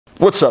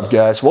What's up,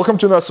 guys? Welcome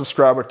to another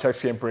subscriber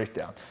text game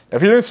breakdown. Now,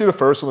 if you didn't see the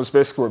first one, it's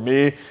basically where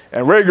me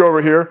and Ray go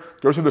over here,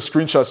 go through the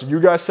screenshots that you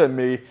guys sent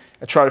me,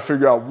 and try to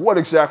figure out what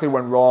exactly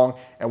went wrong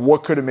and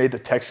what could have made the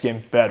text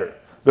game better.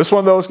 This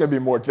one, though, is going to be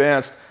more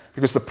advanced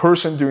because the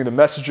person doing the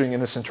messaging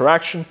in this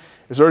interaction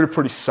is already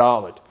pretty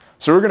solid.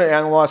 So we're going to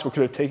analyze what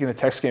could have taken the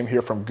text game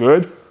here from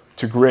good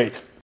to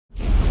great.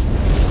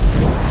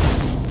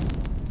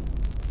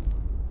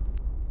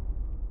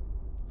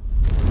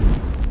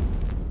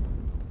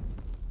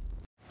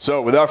 So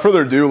without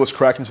further ado, let's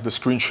crack into the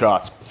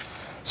screenshots.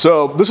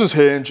 So this is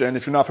Hinge, and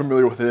if you're not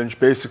familiar with Hinge,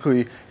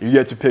 basically you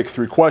get to pick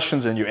 3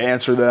 questions and you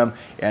answer them.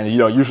 And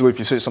usually if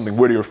you say something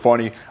witty or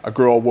funny, a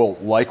girl will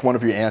like one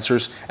of your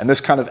answers, and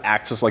this kind of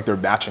acts as like their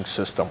matching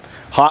system.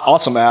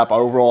 Awesome app.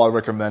 Overall, I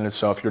recommend it.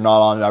 So if you're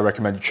not on it, I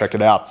recommend you check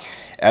it out.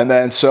 And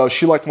then so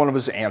she liked one of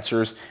his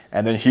answers,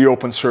 and then he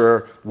opens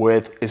her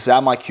with, "Is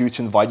that my cue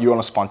to invite you on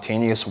a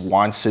spontaneous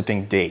wine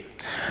sipping date?"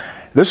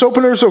 This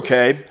opener is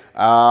okay.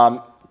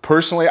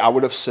 Personally, I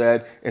would have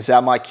said, "Is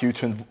that my cue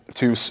to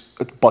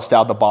bust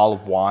out the bottle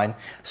of wine?"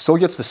 Still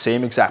gets the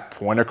same exact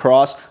point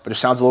across, but it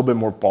sounds a little bit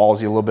more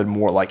ballsy, a little bit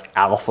more like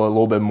alpha, a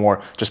little bit more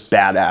just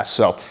badass.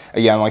 So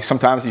again, like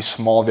sometimes these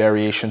small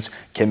variations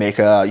can make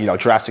a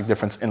drastic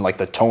difference in like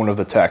the tone of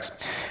the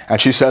text.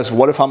 And she says,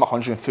 "What if I'm a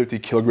 150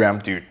 kilogram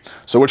dude?"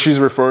 So what she's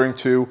referring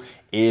to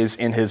is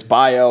in his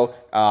bio,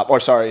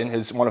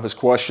 in one of his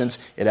questions,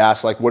 it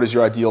asks like, "What is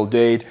your ideal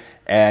date?"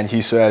 And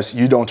he says,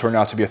 "You don't turn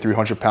out to be a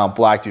 300-pound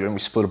black dude," and we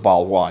split a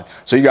bottle of wine.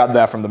 So you got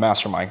that from the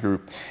mastermind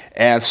group.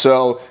 And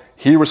so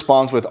he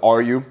responds with,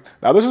 "Are you?"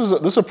 Now this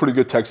is a pretty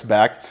good text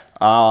back.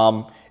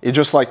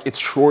 It's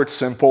short,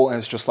 simple, and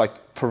it's just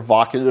like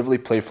provocatively,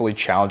 playfully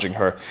challenging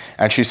her.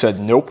 And she said,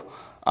 "Nope."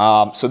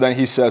 So then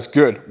he says,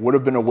 "Good, would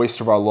have been a waste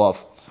of our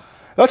love."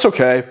 That's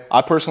okay.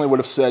 I personally would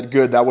have said,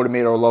 "Good, that would have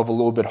made our love a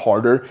little bit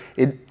harder."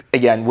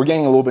 Again, we're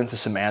getting a little bit into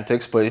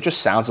semantics, but it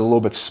just sounds a little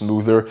bit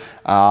smoother,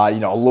 a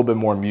little bit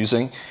more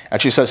amusing.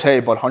 And she says, "Hey,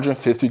 but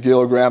 150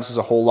 kilograms is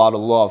a whole lot of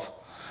love."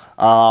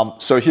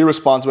 So he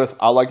responds with,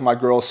 "I like my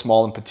girls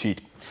small and petite."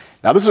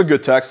 Now, this is a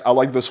good text. I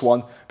like this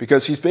one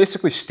because he's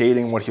basically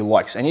stating what he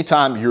likes.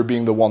 Anytime you're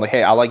being the one like,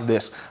 "Hey, I like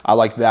this, I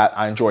like that,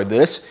 I enjoy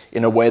this,"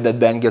 in a way that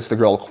then gets the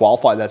girl to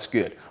qualify, that's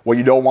good. What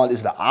you don't want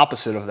is the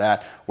opposite of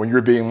that, when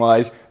you're being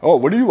like, "Oh,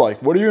 what do you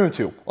like? What are you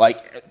into?"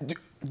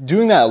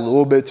 Doing that a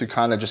little bit to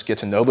kind of just get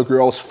to know the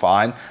girl is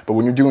fine, but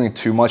when you're doing it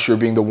too much, you're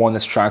being the one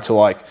that's trying to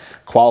like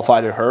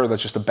qualify to her,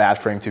 that's just a bad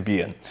frame to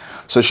be in.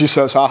 So she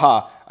says,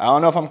 "Haha, I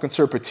don't know if I'm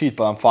considered petite,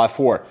 but I'm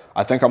 5'4".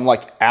 I think I'm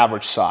like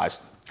average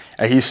sized."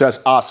 And he says,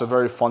 so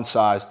very fun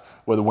sized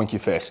with a winky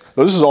face.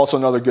 So this is also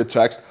another good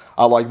text.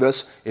 I like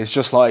this. It's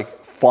just like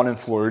fun and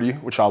flirty,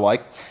 which I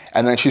like.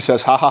 And then she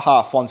says,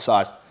 "Ha, fun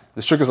sized."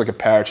 This chick is like a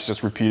parrot. She's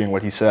just repeating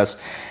what he says.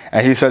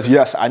 And he says,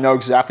 "Yes, I know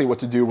exactly what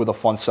to do with a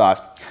fun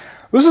size."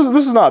 This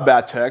is not a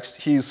bad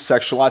text. He's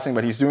sexualizing,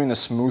 but he's doing in a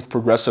smooth,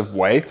 progressive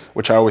way,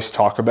 which I always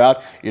talk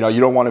about. You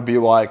don't want to be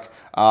like,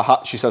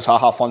 she says,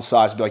 "Haha, fun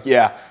size." Be like,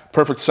 "Yeah,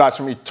 perfect size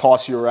for me to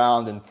toss you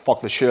around and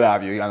fuck the shit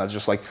out of you." And it's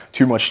just like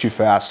too much, too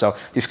fast. So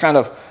he's kind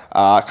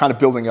of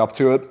building up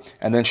to it.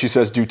 And then she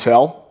says, "Do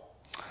tell."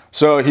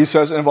 So he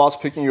says, "It involves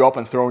picking you up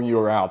and throwing you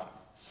around."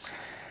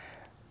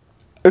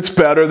 It's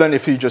better than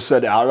if he just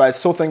said outright. I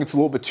still think it's a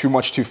little bit too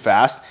much, too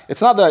fast.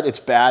 It's not that it's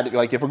bad.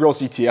 Like if a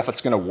girl's ETF, it's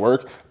gonna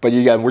work. But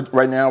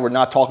right now we're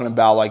not talking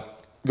about like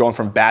going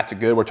from bad to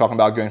good. We're talking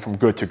about going from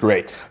good to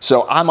great.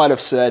 So I might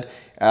have said,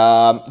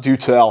 "Do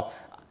tell."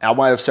 I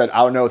might have said,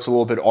 "I don't know, it's a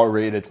little bit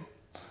R-rated."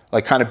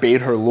 Like kind of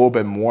bait her a little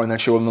bit more, and then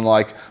she would have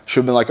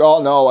been like,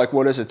 "Oh no, like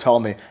what is it? Tell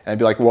me." And I'd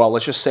be like, "Well,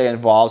 let's just say it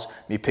involves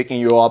me picking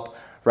you up,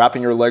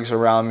 wrapping your legs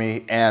around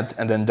me, and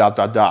then ...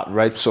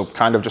 right? So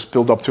kind of just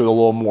build up to it a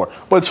little more.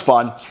 But it's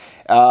fun.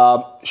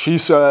 She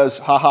says,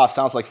 "Haha,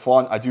 sounds like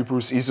fun. I do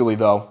bruise easily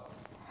though."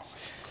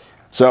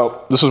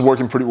 So this is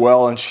working pretty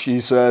well. And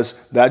she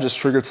says, "That just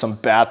triggered some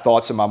bad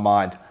thoughts in my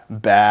mind."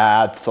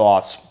 Bad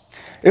thoughts.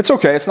 It's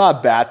okay. It's not a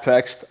bad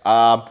text.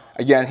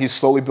 Again, he's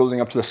slowly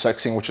building up to the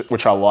sex scene,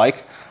 which I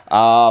like.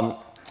 I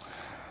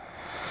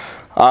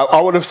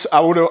would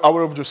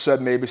have just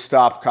said, "Maybe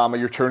stop, comma,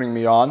 you're turning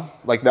me on."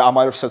 Like that, I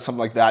might have said something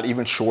like that,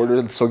 even shorter.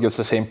 It still gets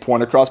the same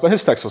point across, but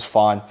his text was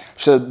fine.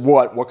 She said,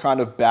 What kind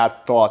of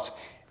bad thoughts?"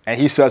 And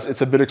he says,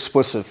 "It's a bit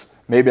explicit.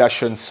 Maybe I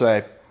shouldn't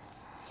say."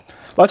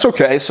 That's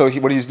okay. So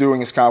what he's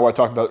doing is kind of what I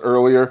talked about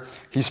earlier.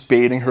 He's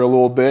baiting her a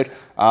little bit.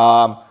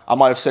 I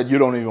might have said, "You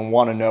don't even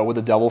want to know," with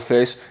a devil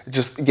face.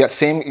 Just get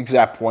same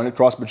exact point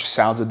across, but just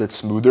sounds a bit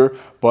smoother.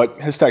 But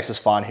his text is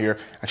fine here.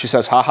 And she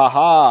says,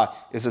 "Ha,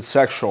 is it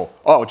sexual?"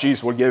 Oh,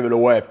 geez, what gave it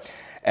away?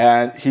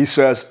 And he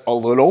says, "A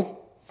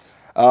little."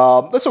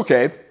 That's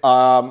okay.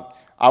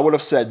 I would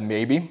have said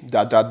maybe, ...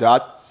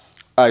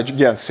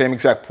 Again, same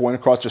exact point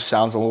across, just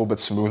sounds a little bit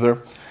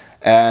smoother.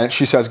 And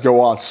she says, "Go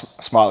on,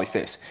 smiley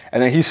face."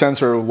 And then he sends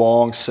her a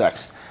long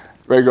sext.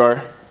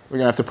 Rhaegar, we're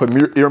gonna have to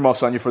put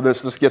earmuffs on you for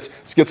this. This gets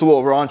a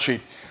little raunchy.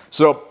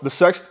 So the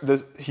sext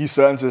that he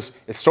sends is,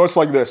 it starts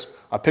like this: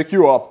 "I pick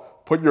you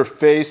up, put your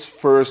face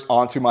first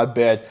onto my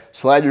bed,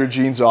 slide your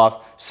jeans off,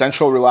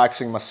 sensual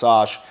relaxing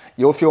massage.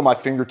 You'll feel my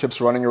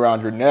fingertips running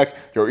around your neck,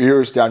 your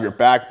ears, down your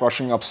back,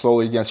 brushing up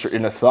slowly against your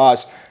inner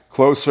thighs,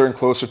 closer and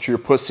closer to your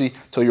pussy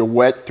till you're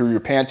wet through your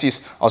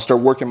panties. I'll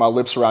start working my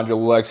lips around your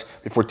legs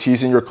before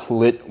teasing your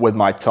clit with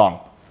my tongue.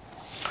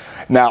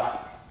 Now,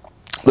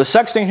 the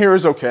sexting here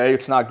is okay.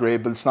 It's not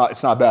great, but it's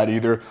not bad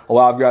either. A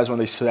lot of guys, when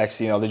they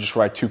sext, you know, they just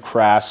write too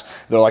crass.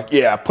 They're like,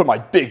 yeah, put my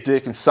big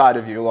dick inside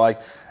of you.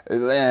 Like,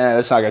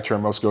 that's not gonna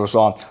turn most girls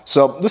on.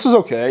 So this is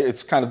okay.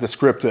 It's kind of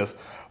descriptive.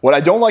 What I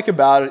don't like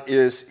about it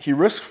is he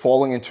risks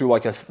falling into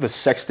like the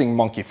sexting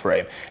monkey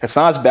frame. It's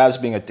not as bad as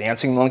being a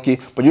dancing monkey,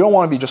 but you don't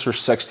want to be just her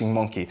sexting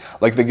monkey.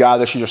 Like the guy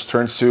that she just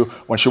turns to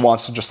when she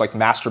wants to just like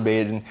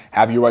masturbate and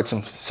have you write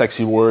some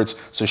sexy words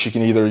so she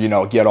can either, you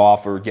know, get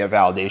off or get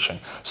validation.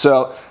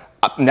 So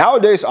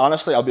nowadays,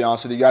 honestly, I'll be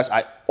honest with you guys,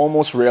 I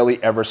almost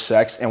rarely ever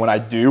sext, and when I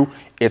do,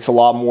 it's a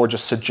lot more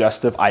just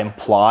suggestive. I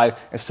imply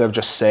instead of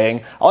just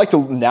saying. I like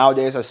to,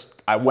 nowadays,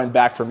 I went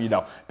back from, you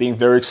know, being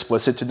very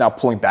explicit to now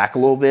pulling back a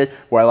little bit,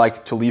 where I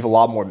like to leave a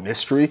lot more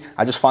mystery.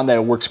 I just find that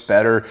it works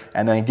better,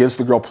 and then it gives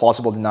the girl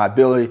plausible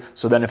deniability,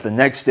 so then if the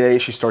next day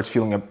she starts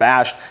feeling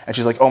abashed, and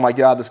she's like, oh my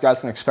god, this guy's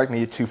gonna expect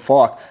me to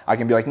fuck, I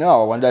can be like,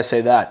 no, when did I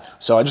say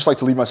that? So I just like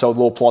to leave myself a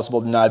little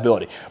plausible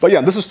deniability. But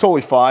yeah, this is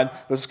totally fine.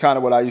 This is kind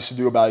of what I used to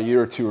do about a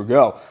year or two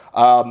ago.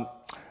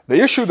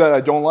 The issue that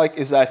I don't like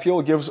is that I feel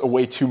it gives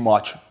away too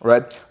much,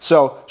 right?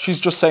 So she's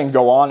just saying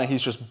go on, and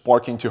he's just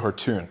barking to her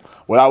tune.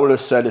 What I would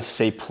have said is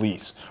say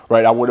please,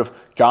 right? I would have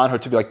gotten her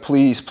to be like,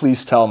 please,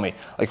 please tell me.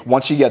 Like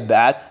once you get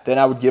that, then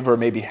I would give her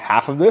maybe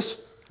half of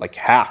this, like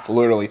half,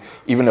 literally,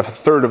 even if a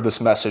third of this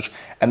message.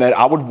 And then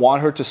I would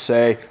want her to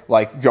say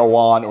like, go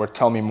on or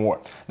tell me more.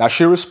 Now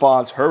she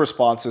responds, her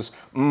response is,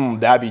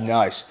 that'd be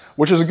nice,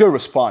 which is a good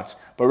response.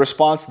 But a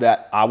response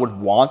that I would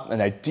want,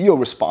 an ideal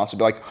response would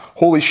be like,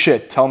 holy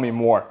shit, tell me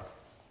more.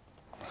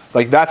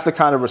 Like that's the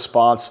kind of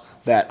response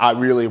that I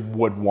really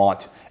would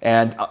want.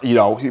 And you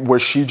know, where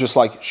she just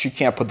like, she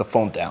can't put the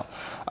phone down.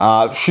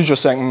 She's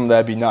just saying,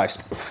 that'd be nice.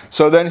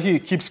 So then he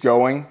keeps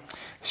going.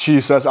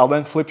 She says, I'll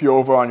then flip you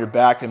over on your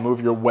back and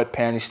move your wet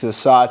panties to the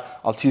side.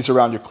 I'll tease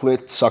around your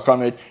clit, suck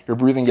on it. Your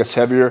breathing gets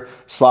heavier,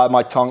 slide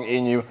my tongue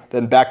in you,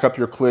 then back up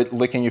your clit,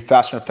 licking you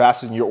faster and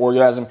faster in your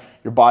orgasm.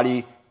 Your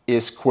body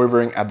is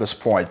quivering at this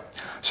point.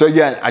 So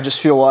again, I just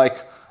feel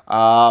like,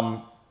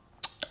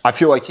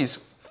 he's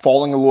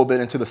falling a little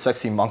bit into the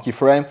sexy monkey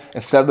frame.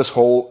 Instead of this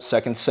whole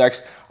second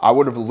sex, I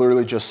would have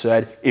literally just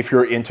said, if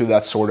you're into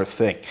that sort of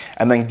thing,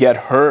 and then get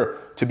her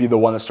to be the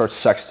one that starts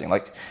sexting.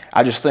 Like,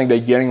 I just think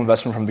that getting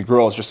investment from the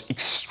girl is just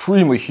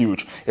extremely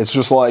huge. It's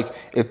just like,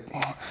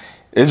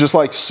 it's just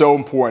like so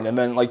important. And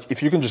then like,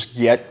 if you can just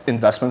get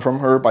investment from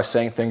her by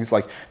saying things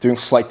like doing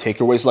slight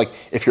takeaways, like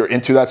if you're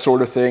into that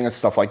sort of thing and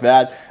stuff like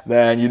that,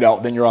 then, you know,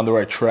 then you're on the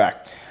right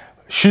track.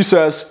 She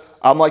says,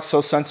 I'm like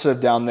so sensitive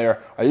down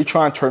there. Are you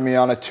trying to turn me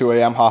on at 2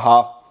 a.m.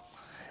 Haha.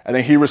 And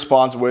then he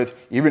responds with,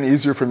 even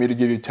easier for me to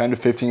give you 10 to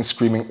 15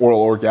 screaming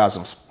oral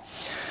orgasms.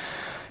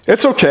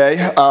 It's okay.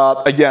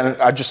 Again,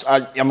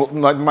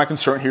 my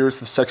concern here is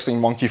the sexting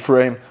monkey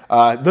frame.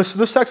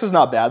 This text is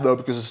not bad though,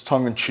 because it's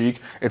tongue-in-cheek.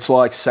 It's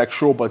like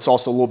sexual, but it's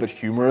also a little bit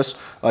humorous.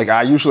 Like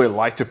I usually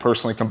like to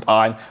personally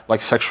combine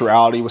like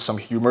sexuality with some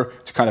humor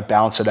to kind of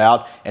balance it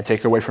out and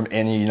take away from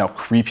any, you know,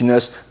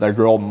 creepiness that a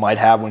girl might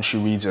have when she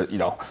reads a, you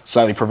know,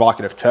 slightly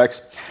provocative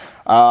text.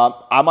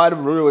 I might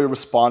have really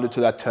responded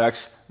to that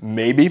text,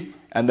 maybe.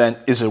 And then,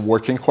 is it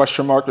working,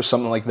 question mark, or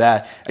something like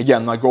that.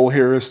 Again, my goal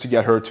here is to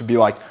get her to be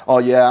like, oh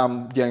yeah,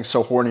 I'm getting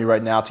so horny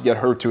right now, to get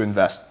her to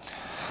invest.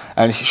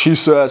 And she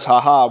says,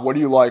 haha, what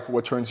do you like?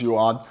 What turns you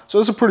on? So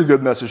it's a pretty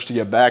good message to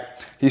get back.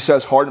 He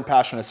says, hard and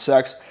passionate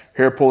sex,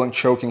 hair pulling,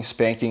 choking,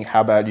 spanking,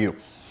 how about you?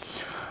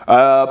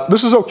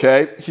 This is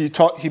okay. He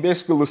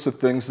basically listed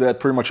things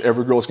that pretty much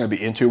every girl is going to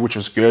be into, which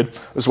is good.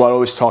 This is what I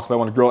always talk about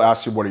when a girl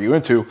asks you, what are you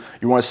into?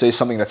 You want to say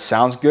something that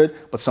sounds good,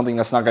 but something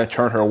that's not going to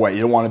turn her away.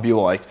 You don't want to be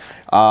like,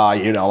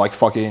 you know, like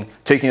fucking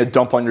taking a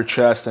dump on your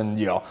chest and,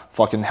 you know,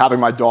 fucking having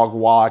my dog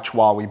watch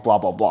while we blah,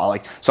 blah, blah.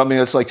 Like something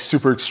that's like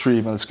super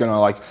extreme and it's going to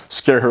like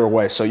scare her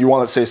away. So you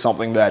want to say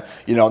something that,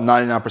 you know,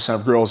 99%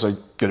 of girls are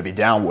going to be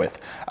down with.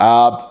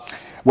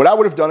 What I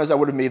would have done is I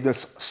would have made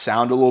this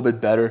sound a little bit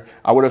better.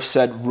 I would have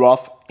said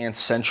rough and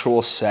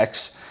sensual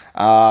sex,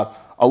 a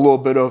little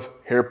bit of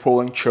hair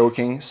pulling,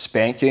 choking,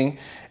 spanking,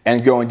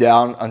 and going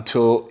down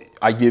until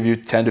I give you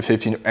 10 to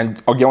 15,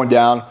 and going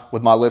down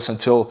with my lips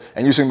until,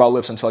 and using my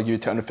lips until I give you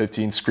 10 to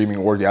 15 screaming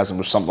orgasms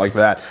or something like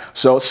that.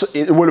 So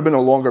it would have been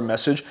a longer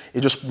message.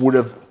 It just would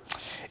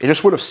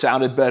have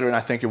sounded better, and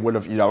I think it would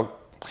have, you know,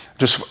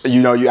 just,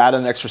 you know, you add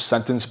an extra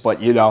sentence, but,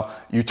 you know,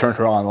 you turn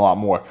her on a lot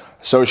more.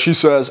 So she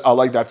says, I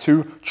like that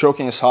too.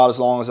 Choking is hot as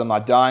long as I'm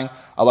not dying.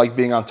 I like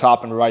being on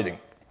top and writing.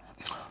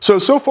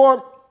 So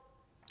far,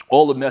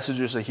 all the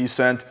messages that he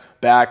sent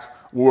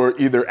back were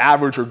either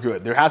average or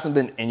good. There hasn't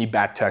been any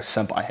bad text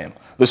sent by him.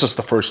 This is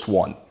the first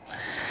one.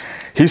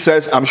 He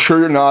says, I'm sure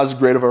you're not as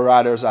great of a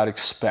writer as I'd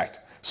expect.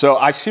 So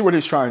I see what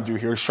he's trying to do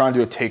here. He's trying to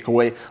do a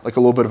takeaway, like a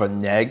little bit of a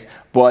neg,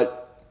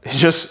 but it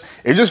just,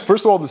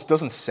 first of all, this it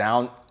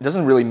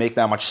doesn't really make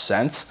that much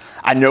sense.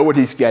 I know what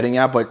he's getting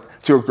at,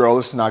 but to a girl,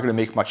 this is not going to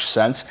make much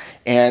sense.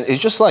 And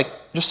it's just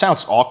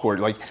sounds awkward.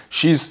 Like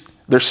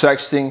they're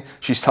sexting,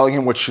 she's telling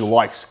him what she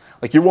likes.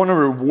 Like, you want to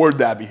reward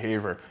that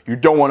behavior. You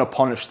don't want to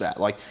punish that.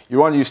 Like, you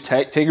want to use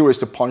takeaways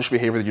to punish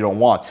behavior that you don't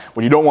want.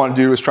 What you don't want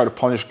to do is try to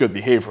punish good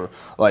behavior.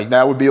 Like,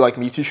 that would be like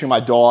me teaching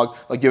my dog,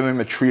 like giving him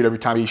a treat every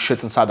time he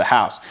shits inside the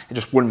house. It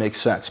just wouldn't make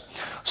sense.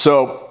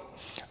 So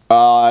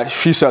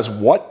she says,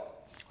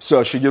 what?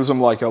 So she gives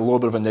him like a little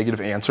bit of a negative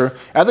answer.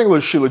 I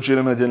think she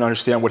legitimately didn't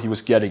understand what he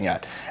was getting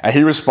at. And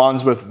he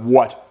responds with,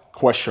 what?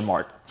 Question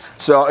mark.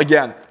 So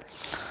again,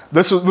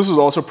 this is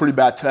also pretty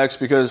bad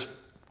text, because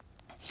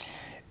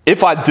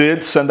if I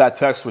did send that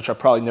text, which I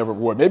probably never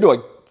would, maybe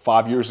like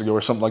 5 years ago or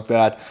something like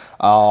that,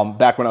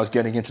 back when I was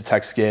getting into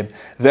text game,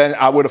 then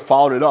I would have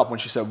followed it up. When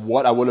she said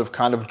what, I would have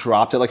kind of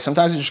dropped it. Like,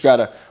 sometimes you just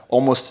gotta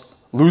almost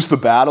lose the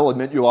battle,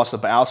 admit you lost the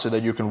battle so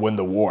that you can win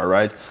the war,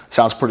 right?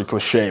 Sounds pretty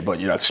cliche, but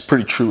it's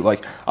pretty true.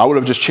 Like, I would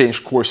have just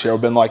changed course here. I would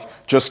have been like,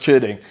 just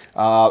kidding.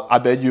 I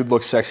bet you'd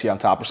look sexy on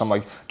top, or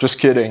something like, just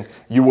kidding,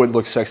 you would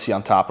look sexy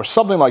on top, or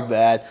something like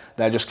that.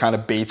 That just kind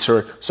of baits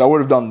her. So I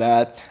would have done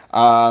that.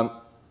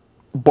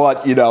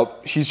 But,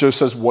 he just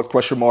says, what,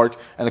 question mark,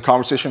 and the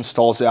conversation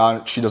stalls out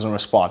and she doesn't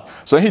respond.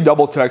 So then he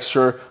double texts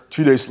her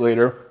 2 days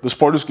later. This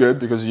part is good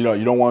because, you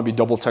don't want to be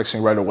double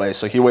texting right away.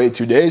 So he waited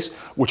 2 days,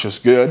 which is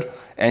good.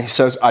 And he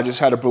says, I just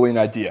had a brilliant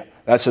idea.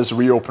 That's his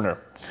reopener.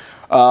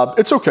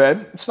 It's okay.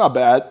 It's not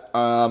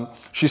bad.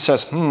 She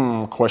says,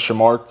 question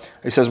mark.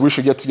 He says, we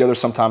should get together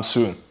sometime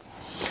soon.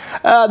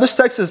 This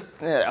text is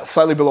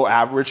slightly below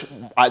average.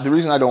 The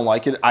reason I don't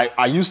like it,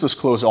 I use this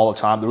close all the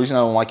time. The reason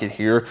I don't like it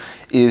here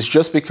is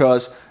just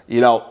because,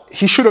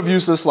 he should have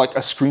used this like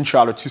a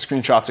screenshot or 2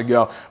 screenshots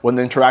ago when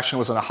the interaction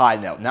was on a high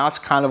note. Now it's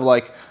kind of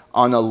like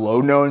on a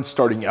low note and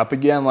starting up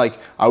again. Like,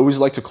 I always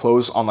like to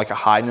close on like a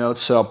high note.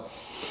 So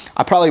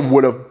I probably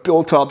would have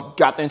built up,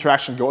 got the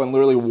interaction going,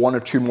 literally 1 or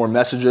 2 more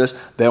messages.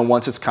 Then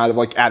once it's kind of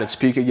like at its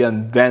peak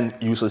again, then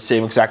use the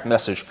same exact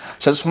message.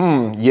 Says,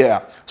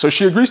 yeah. So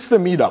she agrees to the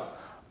meetup.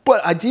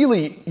 But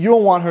ideally, you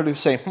don't want her to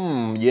say,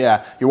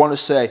 yeah. You want to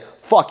say,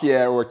 fuck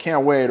yeah, or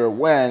can't wait, or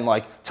when,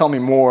 like, tell me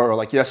more, or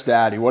like, yes,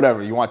 daddy,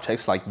 whatever. You want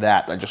text like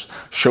that just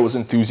shows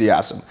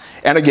enthusiasm.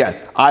 And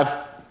again, I've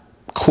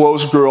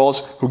closed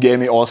girls who gave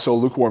me also a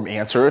lukewarm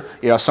answer.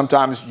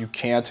 Sometimes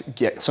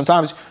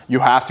sometimes you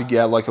have to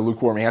get like a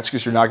lukewarm answer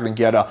because you're not going to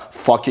get a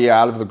fuck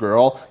yeah out of the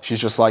girl. She's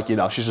just like,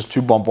 she's just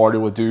too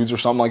bombarded with dudes or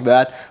something like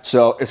that.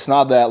 So it's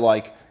not that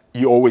like,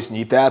 you always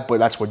need that, but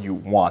that's what you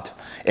want.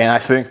 And I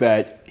think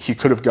that he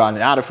could have gotten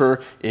it out of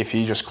her if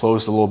he just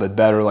closed a little bit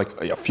better, like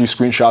a few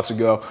screenshots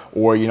ago,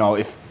 or,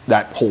 if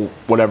that whole,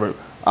 whatever,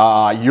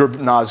 you're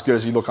not as good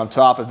as you look on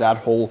top, if that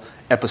whole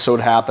episode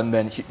happened,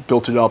 then he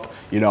built it up,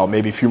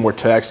 maybe a few more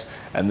texts,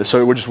 and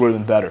so it just would have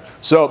been better.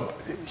 So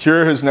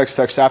here his next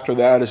text after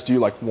that is, do you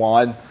like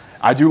wine?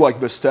 I do like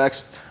this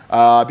text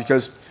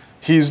because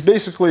he's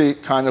basically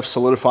kind of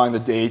solidifying the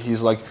date.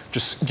 He's like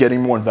just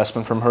getting more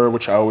investment from her,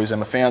 which I always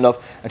am a fan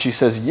of. And she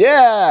says,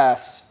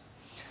 yes.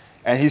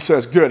 And he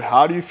says, good.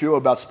 How do you feel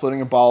about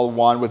splitting a bottle of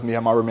wine with me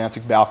on my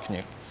romantic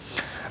balcony?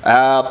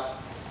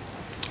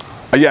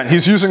 Again,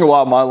 he's using a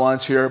lot of my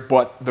lines here,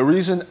 but the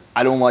reason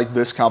I don't like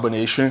this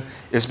combination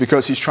is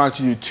because he's trying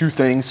to do 2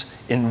 things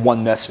in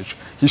one message.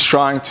 He's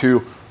trying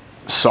to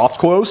soft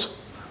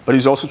close, but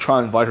he's also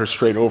trying to invite her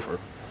straight over.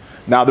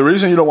 Now, the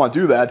reason you don't want to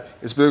do that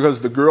is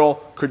because the girl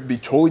could be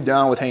totally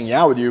down with hanging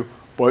out with you,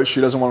 but she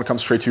doesn't want to come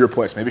straight to your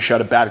place. Maybe she had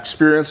a bad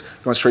experience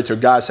going straight to a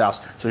guy's house.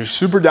 So she's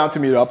super down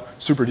to meet up,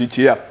 super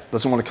DTF,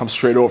 doesn't want to come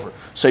straight over.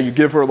 So you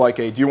give her like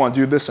a, do you want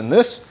to do this and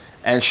this?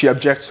 And she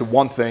objects to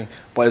one thing,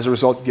 but as a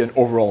result, you get an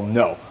overall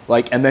no.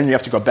 And then you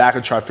have to go back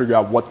and try to figure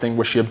out what thing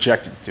was she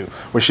objecting to.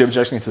 Was she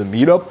objecting to the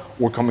meetup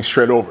or coming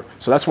straight over?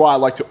 So that's why I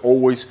like to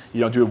always,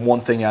 do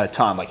one thing at a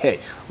time. Like, hey,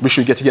 we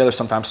should get together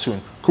sometime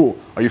soon. Cool.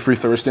 Are you free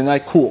Thursday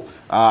night? Cool.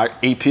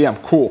 8 p.m.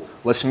 Cool.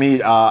 Let's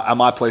meet at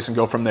my place and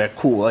go from there.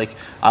 Cool. Like,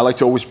 I like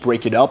to always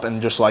break it up and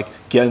just like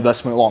get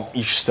investment along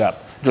each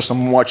step. Just a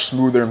much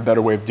smoother and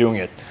better way of doing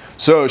it.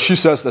 So she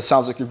says, that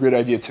sounds like a great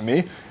idea to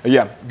me.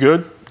 Yeah,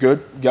 good.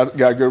 Got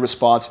a good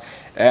response.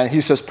 And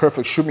he says,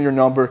 perfect, shoot me your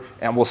number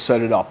and we'll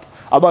set it up.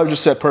 I might have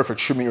just said, perfect,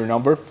 shoot me your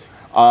number.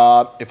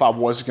 If I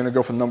was gonna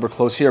go for the number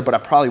close here, but I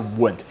probably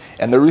wouldn't.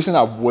 And the reason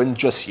I wouldn't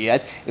just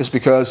yet is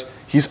because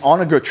he's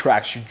on a good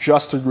track. She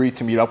just agreed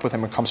to meet up with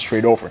him and come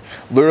straight over.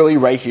 Literally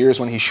right here is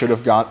when he should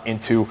have gone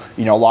into,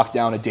 lock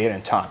down a date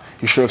and time.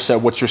 He should have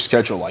said, what's your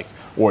schedule like?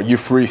 Or you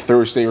free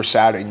Thursday or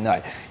Saturday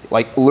night?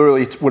 Like,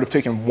 literally, it would have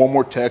taken one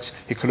more text.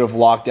 He could have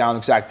locked down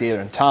exact date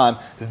and time,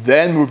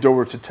 then moved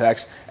over to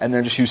text, and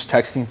then just used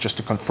texting just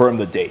to confirm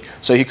the date.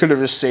 So he could have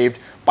just saved,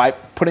 by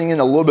putting in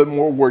a little bit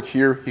more work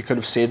here, he could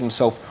have saved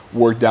himself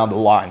work down the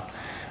line.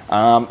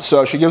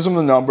 So she gives him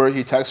the number.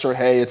 He texts her,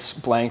 hey, it's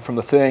blank from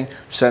the thing.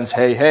 She sends,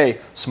 hey,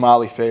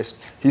 smiley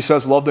face. He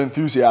says, love the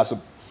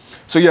enthusiasm.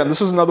 So yeah,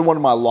 this is another one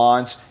of my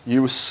lines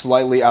used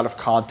slightly out of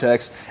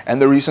context.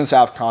 And the reason it's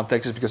out of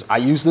context is because I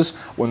use this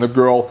when the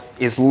girl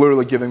is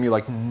literally giving me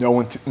like no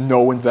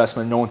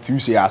investment, no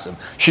enthusiasm.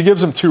 She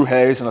gives him 2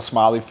 hays and a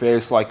smiley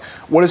face. Like,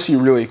 what does he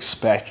really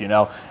expect, you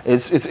know?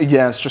 It's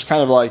just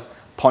kind of like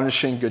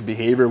punishing good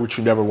behavior, which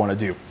you never want to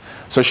do.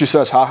 So she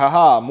says, ha ha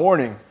ha,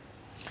 morning.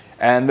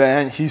 And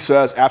then he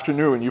says,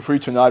 afternoon, you free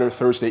tonight or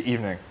Thursday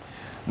evening?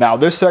 Now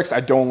this text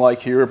I don't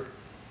like here.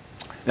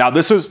 Now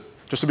this is,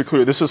 just to be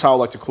clear, this is how I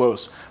like to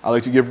close. I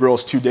like to give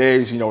girls 2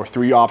 days, you know, or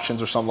 3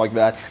 options or something like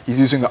that. He's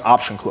using the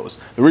option close.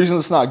 The reason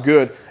it's not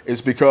good is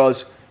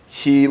because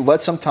he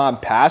let some time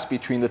pass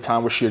between the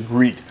time where she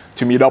agreed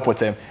to meet up with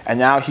him, and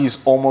now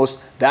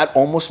that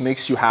almost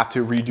makes you have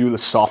to redo the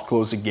soft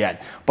close again.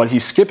 But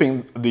he's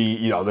skipping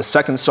the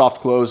second soft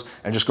close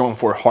and just going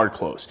for a hard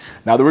close.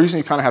 Now the reason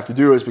you kind of have to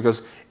do it is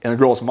because in a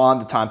girl's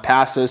mind, the time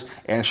passes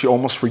and she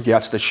almost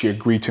forgets that she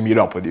agreed to meet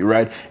up with you,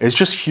 right? It's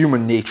just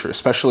human nature,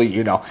 especially,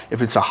 you know,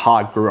 if it's a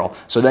hot girl.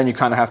 So then you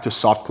kind of have to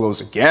soft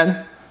close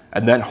again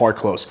and then hard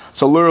close.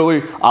 So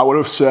literally, I would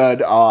have said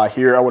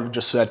here, I would have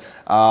just said,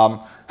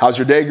 how's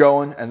your day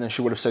going? And then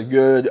she would have said,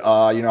 good.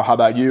 You know, how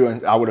about you?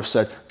 And I would have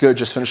said, good,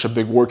 just finished a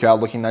big workout,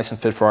 looking nice and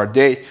fit for our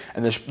date.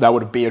 And then that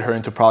would have baited her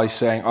into probably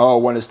saying, oh,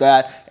 when is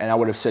that? And I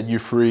would have said, you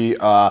free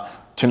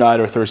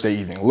tonight or Thursday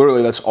evening.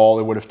 Literally, that's all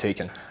it would have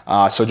taken.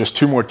 So just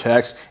 2 more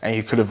texts, and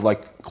he could have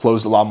like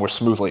closed a lot more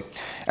smoothly.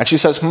 And she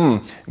says,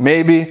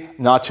 maybe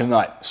not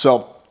tonight.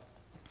 So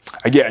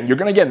again, you're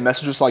gonna get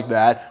messages like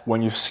that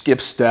when you skip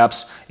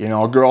steps. You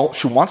know, a girl,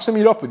 she wants to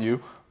meet up with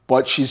you,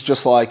 but she's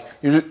just like,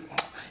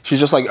 she's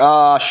just like,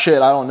 ah,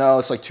 shit, I don't know.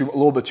 It's like a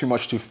little bit too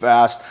much too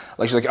fast.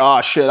 Like she's like,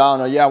 ah, shit, I don't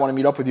know. Yeah, I want to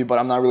meet up with you, but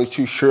I'm not really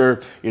too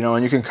sure. You know,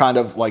 and you can kind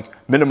of like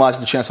minimize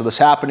the chance of this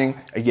happening,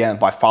 again,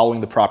 by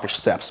following the proper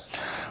steps.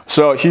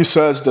 So he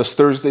says, does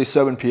Thursday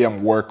 7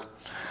 p.m. work?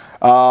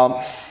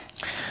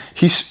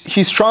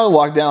 He's trying to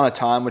lock down a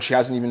time which he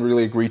hasn't even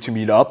really agreed to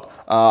meet up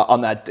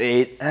on that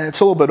date. And it's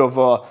a little bit of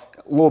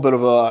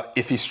a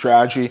iffy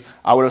strategy.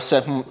 I would have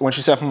said, when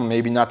she said,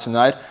 maybe not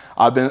tonight,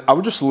 I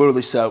would just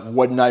literally say,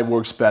 what night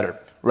works better,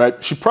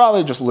 right? She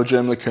probably just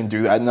legitimately couldn't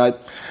do that night.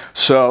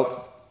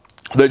 So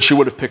then she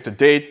would have picked a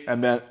date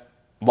and then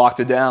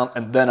locked it down,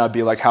 and then I'd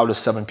be like, how does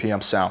 7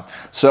 p.m. sound?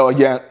 So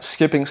again,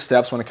 skipping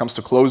steps when it comes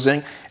to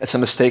closing, it's a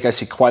mistake I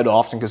see quite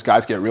often because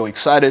guys get really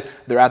excited,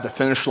 they're at the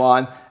finish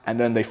line, and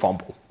then they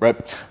fumble,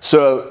 right?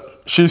 So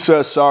she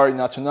says, sorry,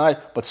 not tonight,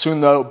 but soon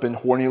though, been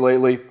horny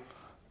lately.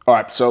 All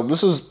right, so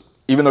this is,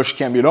 even though she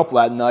can't meet up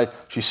that night,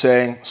 she's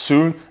saying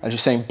soon, and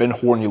she's saying been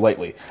horny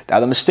lately. Now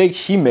the mistake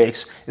he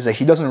makes is that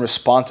he doesn't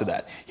respond to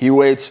that. He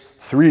waits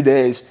 3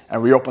 days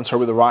and reopens her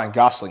with a Ryan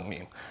Gosling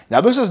meme. Now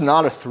this is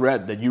not a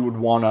thread that you would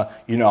want to,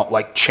 you know,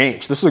 like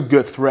change. This is a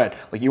good thread.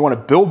 Like you want to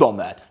build on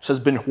that. She says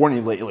been horny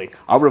lately.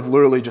 I would have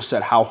literally just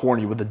said how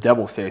horny with the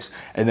devil face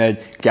and then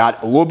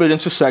got a little bit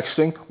into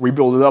sexting,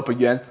 rebuild it up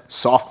again,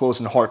 soft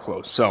close and hard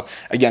close. So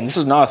again, this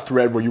is not a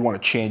thread where you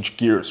want to change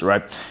gears,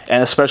 right?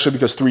 And especially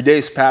because 3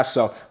 days passed.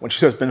 So when she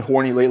says been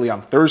horny lately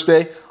on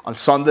Thursday, on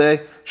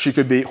Sunday, she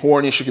could be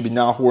horny, she could be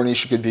not horny,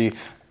 she could be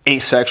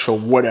asexual,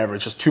 whatever.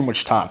 It's just too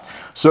much time.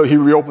 So he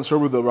reopens her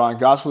with the Ryan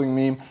Gosling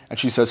meme, and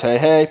she says, hey,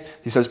 hey.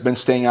 He says, been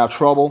staying out of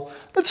trouble.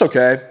 It's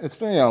okay. It's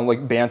been, you know,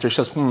 like banter. She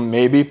says,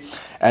 maybe.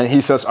 And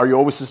he says, are you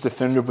always this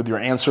definitive with your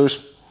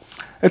answers?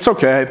 It's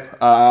okay.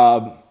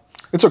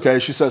 It's okay.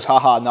 She says,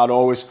 haha, not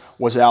always.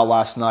 Was out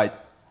last night.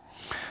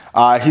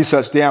 He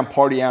says, damn,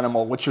 party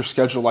animal, what's your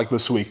schedule like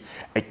this week?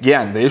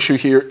 Again, the issue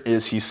here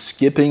is he's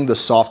skipping the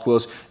soft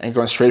close and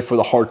going straight for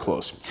the hard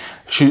close.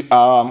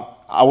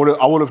 I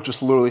would have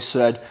just literally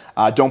said,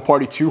 don't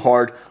party too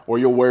hard or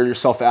you'll wear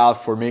yourself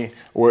out for me,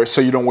 or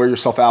so you don't wear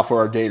yourself out for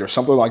our date or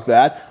something like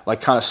that.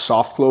 Like kind of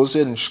soft close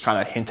it and just kind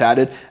of hint at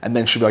it. And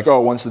then she'd be like, oh,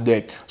 when's the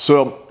date?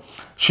 So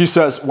she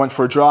says, went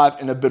for a drive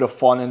and a bit of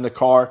fun in the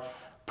car.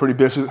 Pretty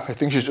busy. I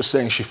think she's just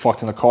saying she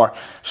fucked in the car.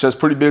 She says,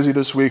 pretty busy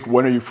this week.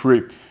 When are you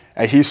free?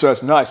 And he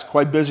says, nice,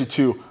 quite busy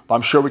too, but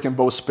I'm sure we can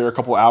both spare a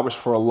couple hours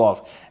for a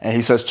love. And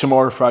he says,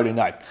 tomorrow, Friday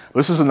night.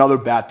 This is another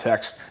bad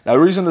text. Now, the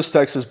reason this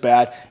text is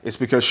bad is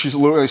because she's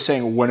literally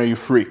saying, when are you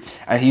free?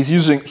 And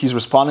he's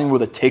responding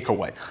with a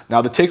takeaway.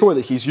 Now, the takeaway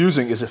that he's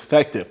using is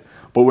effective,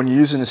 but when you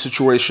use it in a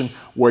situation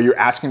where you're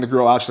asking the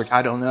girl out, she's like,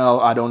 I don't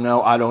know, I don't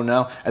know, I don't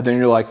know. And then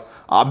you're like,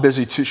 I'm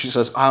busy too. She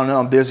says, I don't know,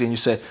 I'm busy. And you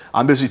say,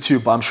 I'm busy too,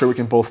 but I'm sure we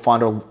can both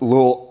find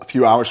a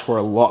few hours for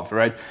a love,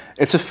 right?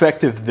 It's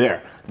effective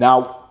there.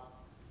 Now,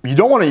 you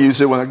don't want to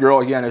use it when a girl,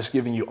 again, is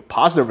giving you a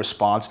positive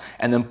response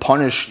and then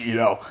punish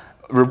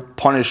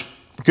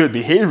good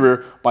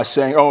behavior by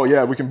saying, oh,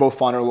 yeah, we can both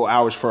find our little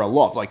hours for our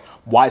love. Like,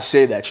 why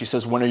say that? She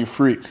says, when are you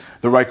free?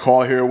 The right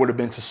call here would have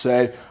been to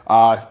say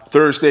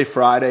Thursday,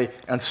 Friday,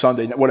 and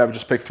Sunday, whatever,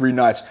 just pick 3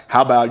 nights.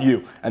 How about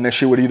you? And then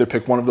she would either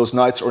pick one of those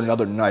nights or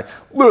another night.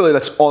 Literally,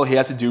 that's all he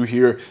had to do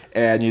here.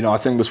 And, you know, I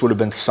think this would have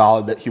been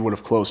solid that he would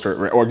have closed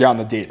her or gotten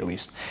the date at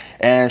least.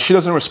 And she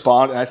doesn't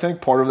respond. And I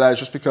think part of that is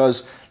just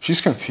because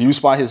she's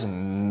confused by his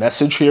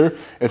message here.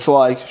 It's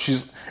like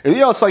And,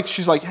 you know, it's like,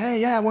 she's like,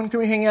 hey, yeah, when can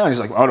we hang out? And he's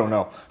like, I don't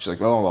know. She's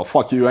like, oh, well,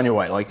 fuck you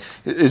anyway. Like,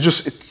 it's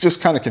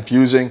just kind of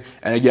confusing.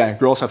 And again,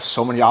 girls have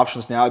so many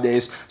options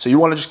nowadays. So you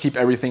want to just keep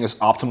everything as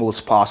optimal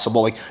as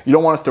possible. Like, you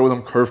don't want to throw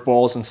them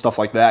curveballs and stuff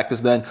like that,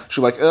 because then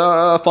she's like,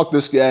 fuck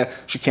this guy.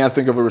 She can't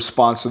think of a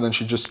response. And then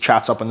she just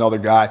chats up another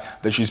guy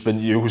that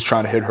who's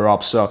trying to hit her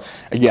up. So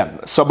again,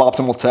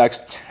 suboptimal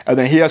text. And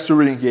then he has to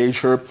re-engage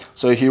her.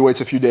 So he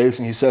waits a few days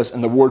and he says,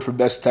 and the award for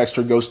best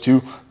texter goes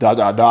to ...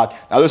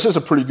 Now this is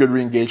a pretty good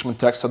re-engagement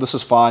text, so this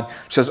is fine.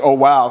 She says, oh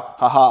wow,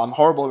 haha, I'm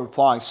horrible at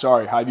replying,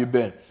 sorry, how have you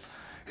been?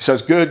 He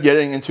says, good,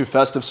 getting into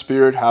festive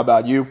spirit, how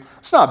about you?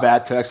 It's not a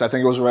bad text, I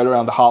think it was right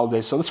around the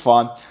holidays, so that's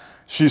fine.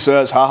 She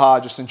says, haha,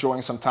 just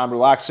enjoying some time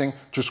relaxing,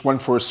 just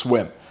went for a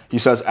swim. He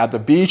says, at the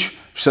beach?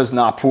 She says,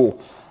 nah,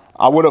 pool.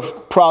 I would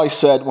have probably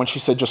said, when she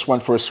said just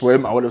went for a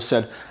swim, I would have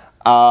said,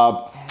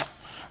 oh,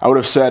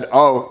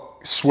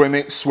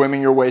 swimming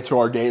your way to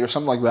our date or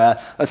something like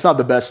that. That's not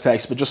the best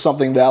text, but just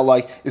something that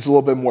like is a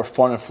little bit more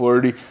fun and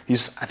flirty. I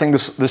think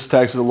this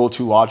text is a little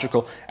too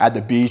logical. At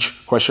the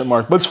beach, question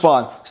mark, but it's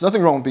fun. There's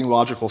nothing wrong with being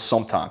logical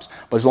sometimes,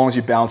 but as long as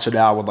you balance it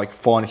out with like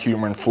fun,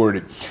 humor, and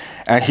flirty.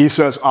 And he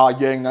says,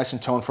 getting nice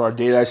and toned for our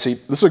date. I see,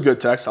 this is a good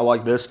text. I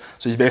like this.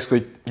 So he's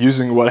basically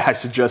using what I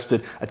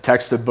suggested a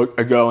text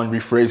ago and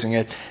rephrasing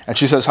it. And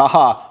she says,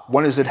 haha,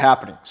 when is it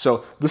happening?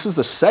 So this is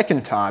the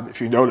second time,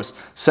 if you notice,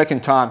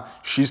 second time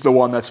she's the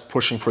one that's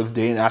pushing for the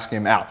date and asking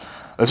him out.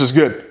 This is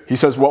good. He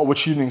says, well,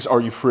 which evenings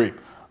are you free?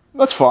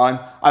 That's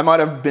fine. I might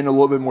have been a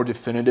little bit more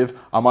definitive.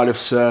 I might have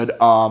said,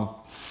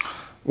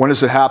 when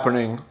is it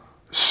happening?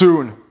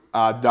 Soon, ...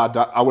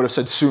 I would have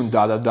said soon, ...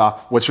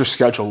 What's your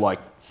schedule like?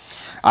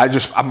 I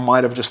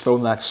might have just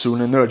thrown that soon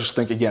in there. I just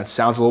think, again, it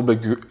sounds a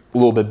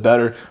little bit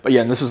better. But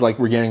yeah, and this is like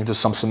we're getting into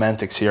some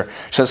semantics here.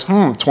 She says,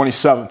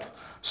 27th.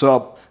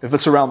 So if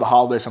it's around the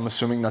holidays, I'm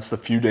assuming that's the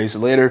few days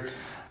later.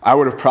 I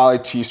would have probably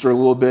teased her a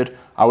little bit.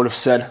 I would have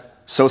said,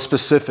 so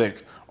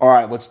specific. All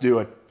right, let's do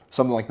it.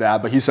 Something like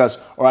that. But he says,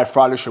 all right,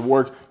 Friday should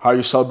work. How are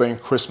you celebrating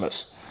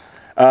Christmas?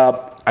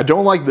 I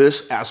don't like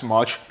this as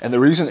much. And the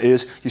reason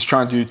is he's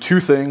trying to do two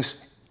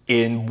things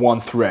in one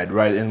thread,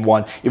 right?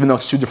 Even though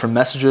it's two different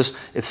messages,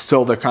 it's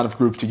still, they're kind of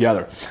grouped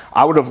together.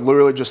 I would have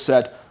literally just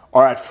said,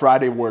 all right,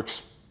 Friday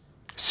works.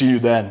 See you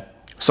then.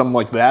 Something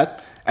like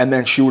that. And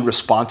then she would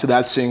respond to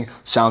that saying,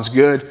 sounds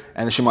good.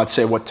 And then she might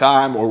say what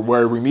time or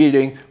where are we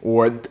meeting,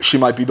 or she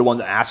might be the one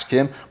to ask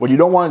him. What you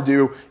don't want to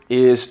do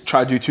is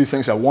try to do two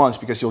things at once,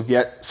 because you'll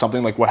get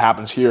something like what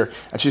happens here.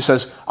 And she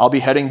says, I'll be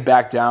heading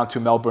back down to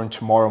Melbourne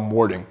tomorrow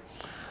morning.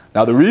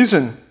 Now the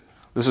reason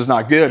this is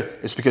not good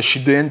is because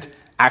she didn't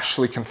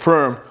actually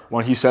confirm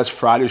when he says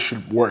Friday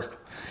should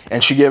work.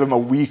 And she gave him a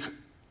week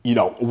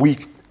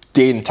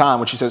date and time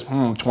when she says,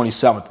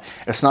 27th.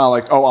 It's not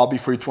like, oh, I'll be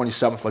free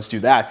 27th, let's do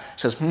that.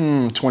 She says,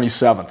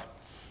 27th.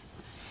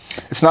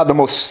 It's not the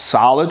most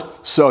solid,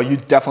 so you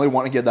definitely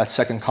want to get that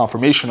second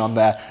confirmation on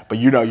that, but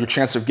your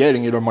chance of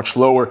getting it are much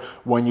lower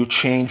when you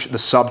change the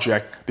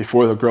subject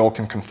before the girl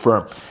can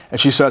confirm.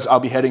 And she says, I'll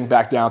be heading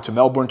back down to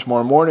Melbourne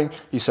tomorrow morning.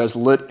 He says,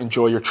 lit,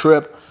 enjoy your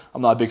trip.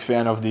 I'm not a big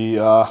fan of the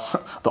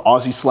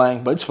Aussie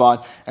slang, but it's fine.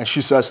 And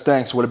she says,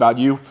 thanks, what about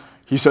you?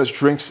 He says,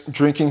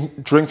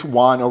 drink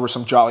wine over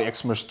some Jolly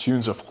Xmas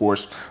tunes, of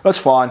course. That's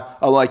fine,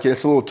 I like it,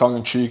 it's a little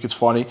tongue-in-cheek, it's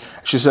funny.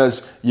 She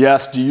says,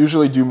 yes, do you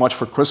usually do much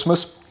for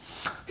Christmas?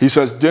 He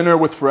says, dinner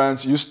with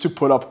friends, used to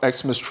put up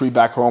Xmas tree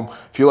back home.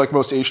 Feel like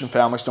most Asian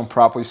families don't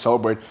properly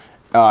celebrate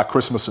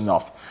Christmas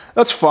enough.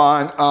 That's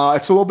fine,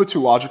 it's a little bit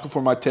too logical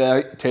for my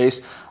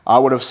taste. I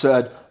would have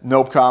said,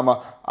 nope,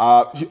 comma.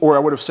 Or I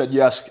would have said,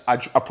 yes, I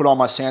put on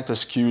my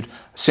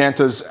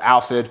Santa's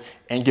outfit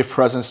and give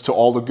presents to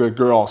all the good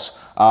girls.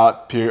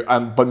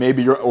 But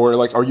maybe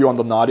are you on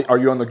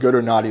the good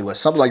or naughty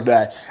list? Something like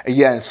that.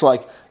 Again, it's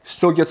like,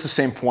 still gets the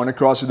same point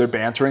across. They're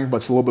bantering, but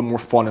it's a little bit more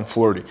fun and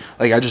flirty.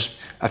 Like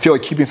I feel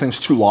like keeping things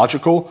too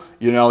logical,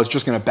 it's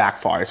just going to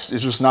backfire. It's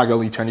just not going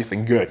to lead to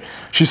anything good.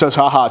 She says,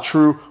 haha,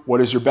 true.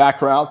 What is your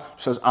background?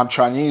 She says, I'm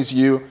Chinese,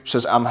 you. She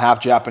says, I'm half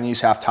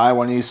Japanese, half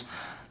Taiwanese.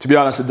 To be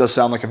honest, it does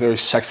sound like a very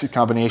sexy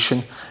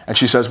combination. And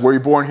she says, were you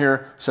born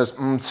here? Says,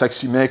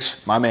 sexy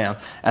mix, my man.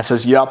 And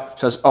says, yep.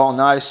 Says, oh,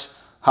 nice.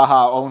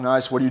 Haha, oh,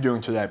 nice. What are you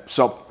doing today?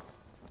 So,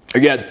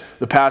 again,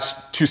 the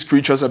past two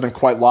screenshots have been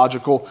quite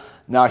logical.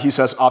 Now he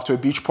says, off to a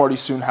beach party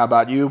soon. How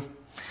about you?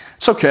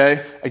 It's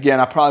okay. Again,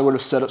 I probably would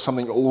have set up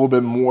something a little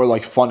bit more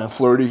like fun and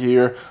flirty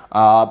here.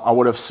 I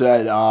would have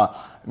said,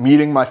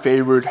 meeting my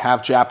favorite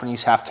half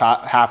Japanese, half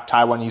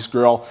Taiwanese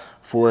girl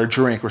for a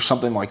drink or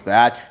something like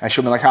that. And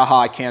she'll be like, haha,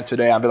 I can't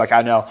today. I'll be like,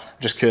 I know,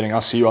 I'm just kidding.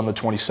 I'll see you on the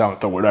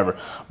 27th or whatever.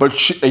 But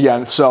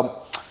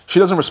so she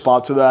doesn't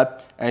respond to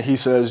that. And he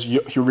says,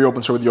 he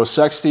reopens her with yo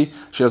sexty.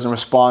 She doesn't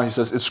respond. He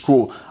says, it's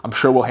cool. I'm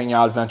sure we'll hang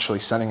out eventually,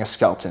 sending a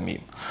skeleton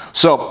meme.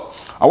 So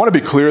I want to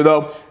be clear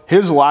though,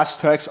 his last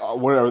text,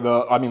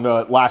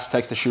 the last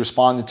text that she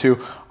responded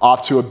to,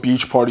 off to a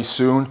beach party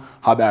soon,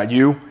 how about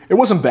you? It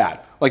wasn't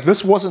bad. Like,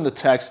 this wasn't the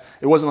text.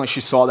 It wasn't like she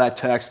saw that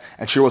text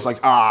and she was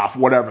like,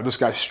 whatever, this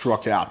guy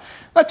struck out.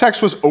 That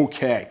text was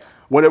okay.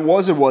 What it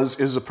was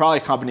probably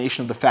a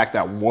combination of the fact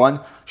that one,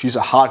 she's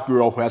a hot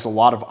girl who has a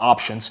lot of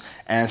options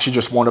and she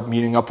just wound up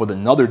meeting up with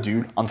another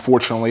dude,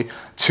 unfortunately.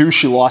 Two,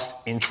 she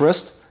lost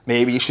interest.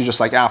 Maybe she just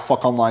like,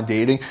 fuck online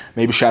dating.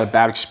 Maybe she had a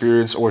bad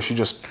experience, or she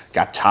just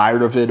got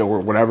tired of it, or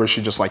whatever.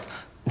 She just like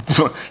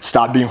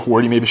stop being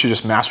horny. Maybe she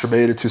just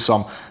masturbated to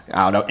some,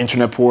 I don't know,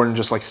 internet porn and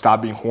just like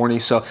stop being horny.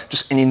 So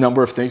just any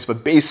number of things,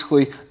 but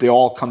basically they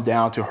all come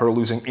down to her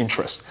losing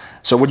interest.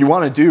 So what you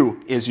want to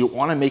do is you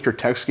want to make your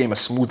text game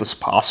as smooth as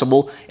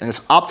possible and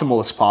as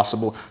optimal as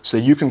possible so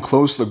that you can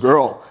close the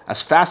girl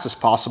as fast as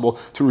possible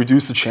to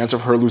reduce the chance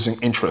of her losing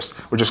interest,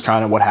 which is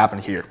kind of what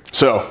happened here.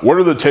 So what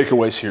are the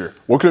takeaways here?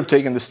 What could have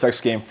taken this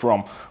text game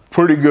from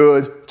pretty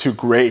good to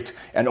great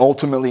and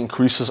ultimately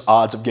increases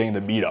odds of getting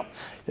the meetup?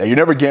 Now, you're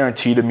never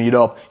guaranteed a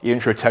meetup, even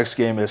if your text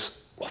game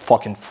is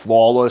fucking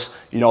flawless.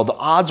 You know, the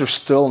odds are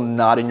still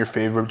not in your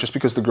favor just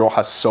because the girl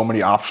has so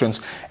many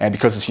options and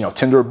because it's, you know,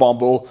 Tinder,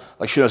 Bumble,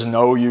 like she doesn't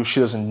know you, she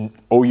doesn't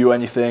owe you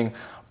anything.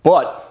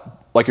 But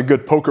like a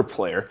good poker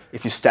player,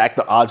 if you stack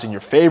the odds in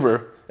your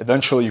favor,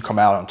 eventually you come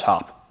out on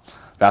top.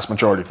 Vast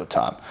majority of the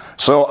time.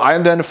 So I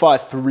identify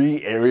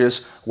 3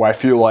 areas where I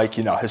feel like,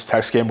 you know, his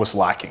text game was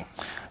lacking.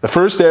 The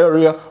first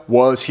area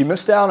was he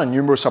missed out on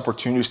numerous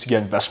opportunities to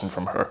get investment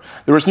from her.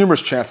 There was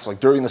numerous chances, like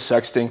during the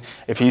sexting,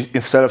 if he,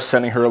 instead of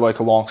sending her like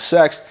a long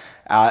sext,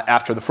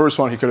 after the first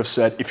one, he could have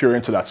said, if you're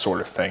into that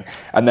sort of thing.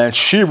 And then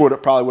she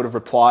probably would have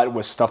replied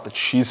with stuff that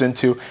she's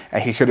into,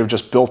 and he could have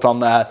just built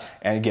on that,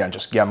 and again,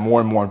 just get more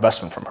and more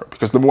investment from her.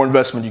 Because the more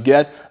investment you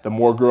get, the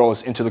more girl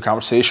is into the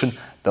conversation,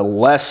 the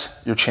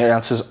less your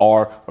chances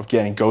are of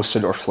getting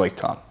ghosted or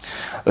flaked on.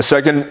 The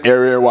second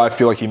area where I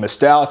feel like he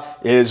missed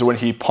out is when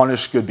he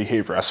punished good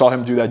behavior. I saw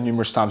him do that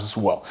numerous times as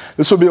well.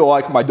 This would be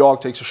like, my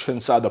dog takes a shit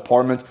inside the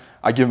apartment,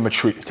 I give him a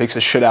treat. He takes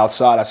a shit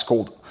outside, I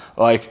scold him.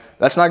 Like,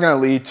 that's not going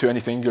to lead to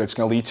anything good. It's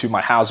going to lead to my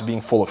house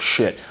being full of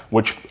shit,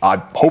 which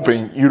I'm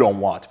hoping you don't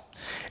want.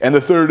 And the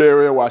third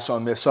area where I saw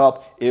him mess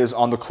up is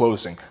on the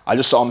closing. I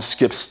just saw him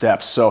skip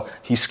steps. So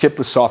he skipped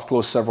the soft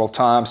close several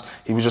times.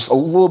 He was just a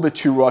little bit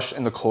too rushed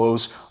in the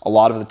close a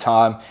lot of the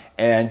time.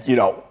 And, you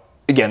know,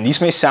 again,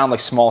 these may sound like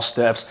small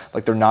steps,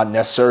 like they're not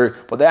necessary,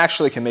 but they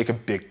actually can make a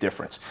big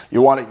difference.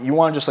 You want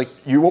to just like,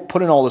 you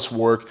put in all this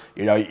work,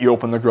 you know, you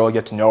open the girl, you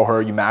get to know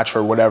her, you match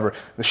her, whatever,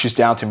 and she's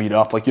down to meet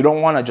up. Like, you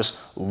don't want to just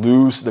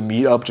lose the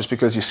meetup just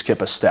because you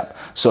skip a step.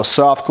 So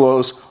soft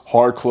close,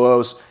 hard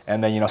close,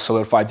 and then, you know,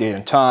 solidify date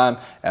and time,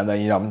 and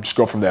then, you know, just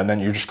go from there, and then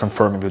you're just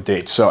confirming the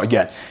date. So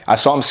again, I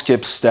saw him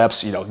skip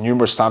steps, you know,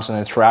 numerous times in the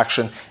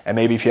interaction, and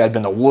maybe if he had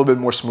been a little bit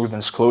more smooth in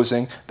his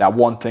closing, that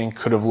one thing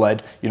could have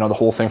led, you know, the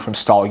whole thing from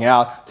stalling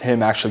out to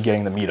him actually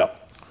getting the meetup.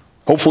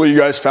 Hopefully you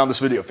guys found this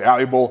video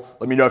valuable.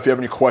 Let me know if you have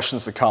any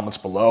questions in the comments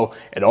below,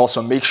 and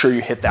also make sure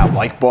you hit that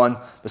like button,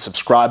 the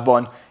subscribe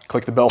button,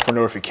 click the bell for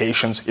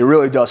notifications. It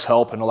really does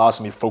help and allows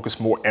me to focus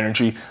more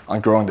energy on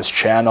growing this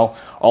channel.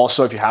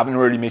 Also, if you haven't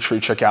already, make sure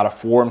you check out our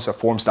forums at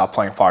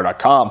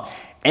forums.playingfire.com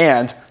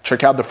and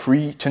check out the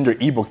free Tinder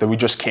ebook that we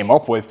just came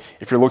up with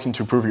if you're looking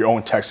to improve your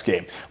own text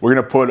game. We're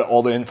going to put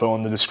all the info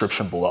in the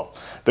description below.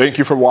 Thank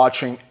you for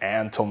watching,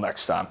 and until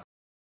next time.